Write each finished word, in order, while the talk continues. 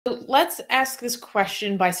let's ask this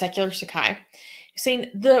question by Secular Sakai, saying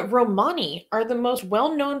the Romani are the most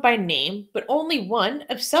well known by name, but only one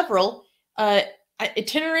of several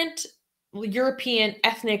itinerant European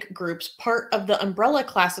ethnic groups, part of the umbrella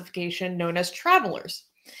classification known as travelers.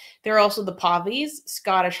 There are also the Pavis,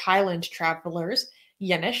 Scottish Highland travelers,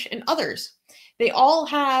 Yenish, and others. They all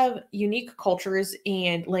have unique cultures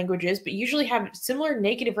and languages, but usually have similar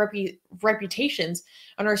negative reputations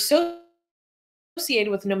and are associated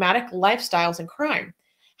with nomadic lifestyles and crime.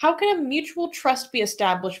 How can a mutual trust be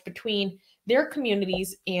established between their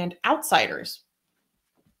communities and outsiders?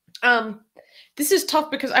 This is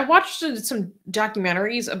tough because I watched some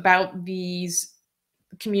documentaries about these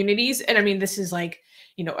communities, and I mean, this is like,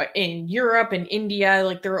 you know, in Europe and India,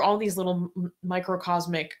 like there are all these little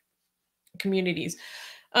microcosmic communities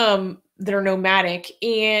that are nomadic,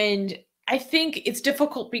 and I think it's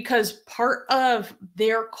difficult because part of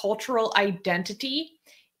their cultural identity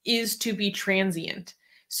is to be transient.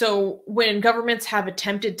 So when governments have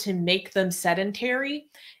attempted to make them sedentary,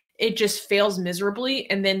 it just fails miserably,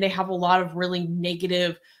 and then they have a lot of really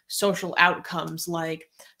negative social outcomes like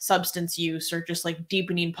substance use or just like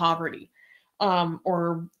deepening poverty,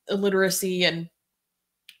 or illiteracy and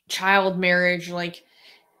child marriage. Like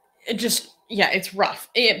it just, yeah, it's rough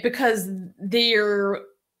because their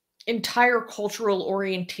entire cultural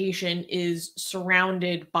orientation is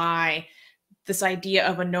surrounded by this idea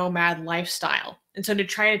of a nomad lifestyle. And so to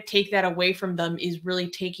try to take that away from them is really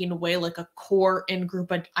taking away like a core in-group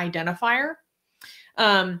identifier.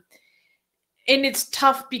 And it's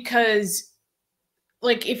tough because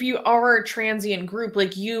like if you are a transient group,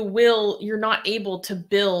 like you're not able to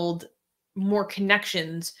build more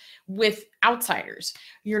connections with outsiders.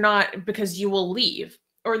 You're not, because you will leave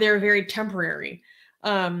or they're very temporary.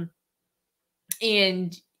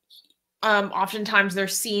 Oftentimes they're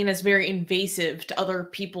seen as very invasive to other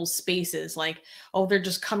people's spaces. Like, oh, they're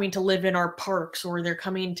just coming to live in our parks, or they're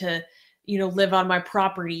coming to, you know, live on my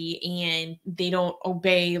property, and they don't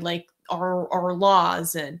obey like our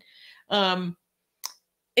laws. And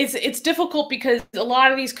it's difficult because a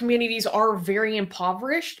lot of these communities are very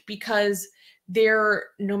impoverished because their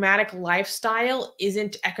nomadic lifestyle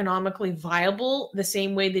isn't economically viable the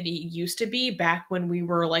same way that it used to be back when we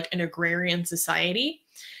were like an agrarian society.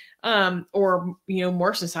 Or, you know,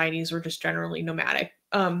 more societies were just generally nomadic.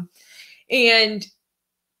 And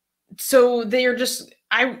so they are just,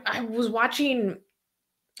 I was watching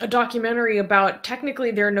a documentary about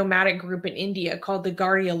technically their nomadic group in India called the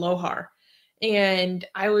Gardia Lohar. And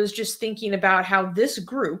I was just thinking about how this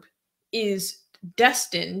group is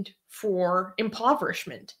destined for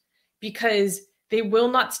impoverishment because they will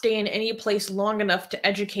not stay in any place long enough to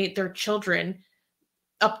educate their children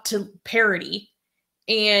up to parity.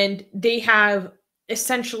 And they have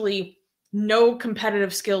essentially no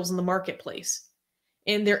competitive skills in the marketplace,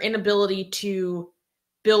 and their inability to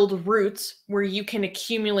build roots where you can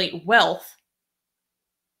accumulate wealth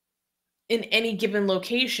in any given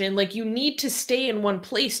location. Like you need to stay in one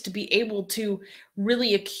place to be able to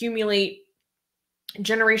really accumulate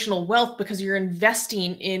generational wealth because you're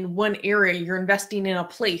investing in one area, you're investing in a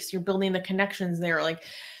place, you're building the connections there. Like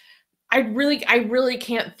I really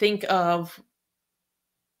can't think of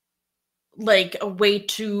like a way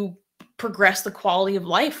to progress the quality of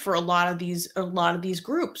life for a lot of these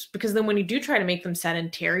groups, because then when you do try to make them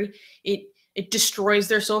sedentary, it destroys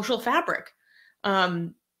their social fabric.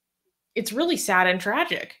 It's really sad and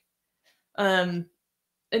tragic. And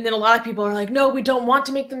then a lot of people are like, no, we don't want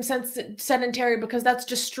to make them sedentary because that's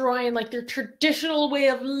destroying like their traditional way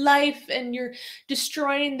of life, and you're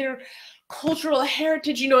destroying their cultural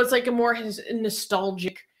heritage. You know, it's like a more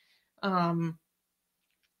nostalgic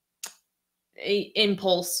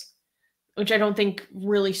impulse, which I don't think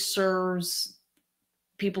really serves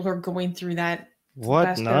people who are going through that.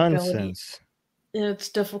 What nonsense. It's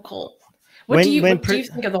difficult. What do you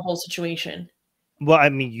think of the whole situation? Well, I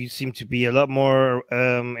mean, you seem to be a lot more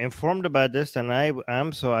informed about this than I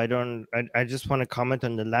am, so I just want to comment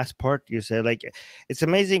on the last part you said. Like, it's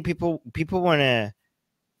amazing people want to,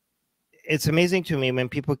 it's amazing to me when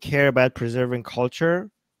people care about preserving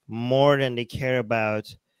culture more than they care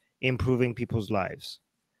about improving people's lives.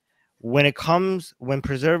 When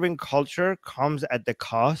preserving culture comes at the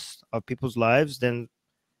cost of people's lives, then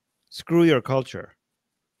screw your culture.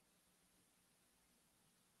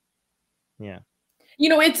 Yeah. You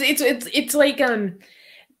know, it's like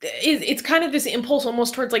it's kind of this impulse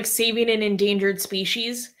almost towards like saving an endangered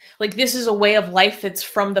species. Like this is a way of life that's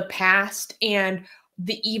from the past, and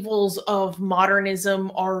the evils of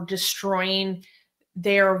modernism are destroying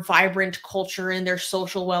their vibrant culture and their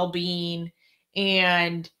social well-being.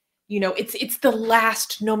 And you know, it's the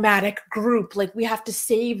last nomadic group. Like, we have to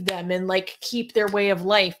save them and like keep their way of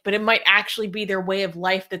life, but it might actually be their way of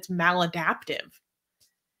life that's maladaptive,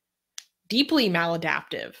 deeply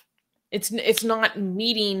maladaptive. It's not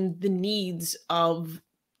meeting the needs of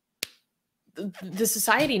the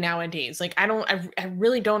society nowadays. Like, I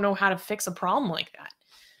really don't know how to fix a problem like that.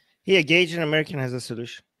 Yeah, Gage American has a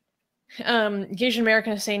solution. Asian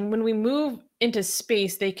American is saying, when we move into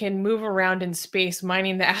space, they can move around in space,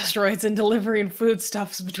 mining the asteroids and delivering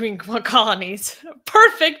foodstuffs between colonies.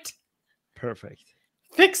 Perfect. Perfect.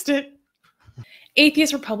 Fixed it.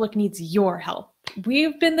 Atheist Republic needs your help.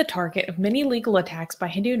 We've been the target of many legal attacks by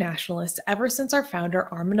Hindu nationalists ever since our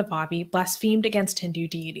founder, Armin Navabi, blasphemed against Hindu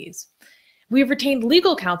deities. We have retained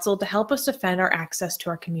legal counsel to help us defend our access to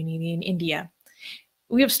our community in India.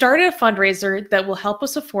 We have started a fundraiser that will help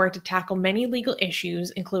us afford to tackle many legal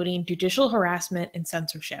issues, including judicial harassment and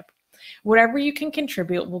censorship. Whatever you can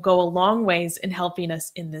contribute will go a long ways in helping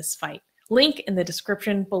us in this fight. Link in the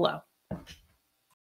description below.